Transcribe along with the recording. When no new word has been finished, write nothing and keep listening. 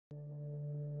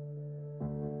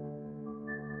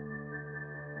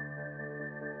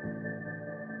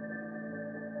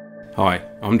Hi,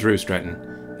 I'm Drew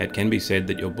Stratton. It can be said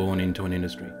that you're born into an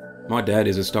industry. My dad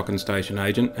is a stock and station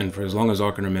agent, and for as long as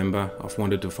I can remember, I've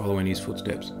wanted to follow in his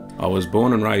footsteps. I was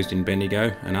born and raised in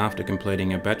Bendigo, and after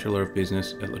completing a Bachelor of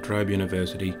Business at La Trobe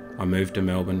University, I moved to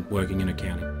Melbourne working in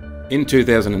accounting. In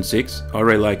 2006, I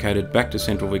relocated back to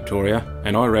Central Victoria,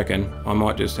 and I reckon I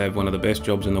might just have one of the best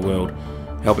jobs in the world,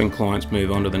 helping clients move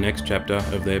on to the next chapter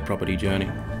of their property journey.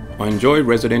 I enjoy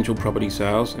residential property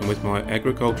sales, and with my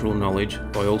agricultural knowledge,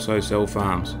 I also sell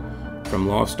farms, from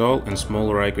lifestyle and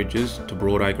smaller acreages to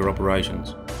broadacre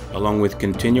operations, along with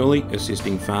continually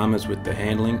assisting farmers with the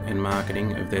handling and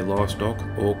marketing of their livestock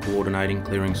or coordinating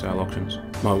clearing sale auctions.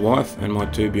 My wife and my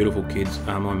two beautiful kids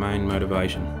are my main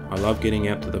motivation. I love getting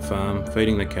out to the farm,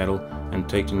 feeding the cattle and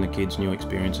teaching the kids new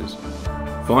experiences.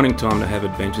 Finding time to have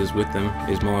adventures with them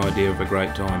is my idea of a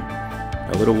great time.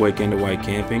 A little weekend away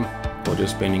camping, or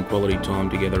just spending quality time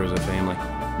together as a family.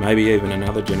 Maybe even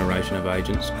another generation of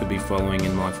agents could be following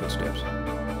in my footsteps.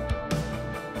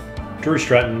 Drew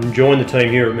Stratton joined the team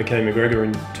here at McKean McGregor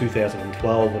in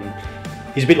 2012, and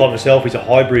he's a bit like myself. He's a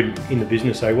hybrid in the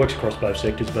business, so he works across both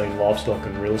sectors, being livestock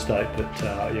and real estate,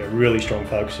 but really strong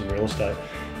focus in real estate.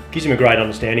 Gives him a great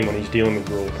understanding when he's dealing with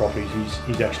rural properties.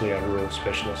 He's actually a real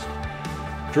specialist.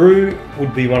 Drew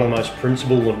would be one of the most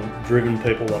principled and driven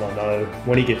people that I know.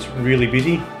 When he gets really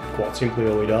busy, quite simply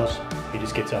all he does, he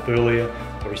just gets up earlier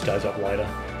or he stays up later.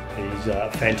 He's a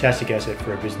fantastic asset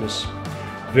for a business,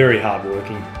 very hard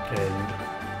working,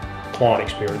 and client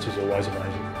experience is always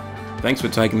amazing. Thanks for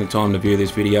taking the time to view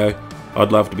this video.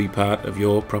 I'd love to be part of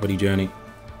your property journey.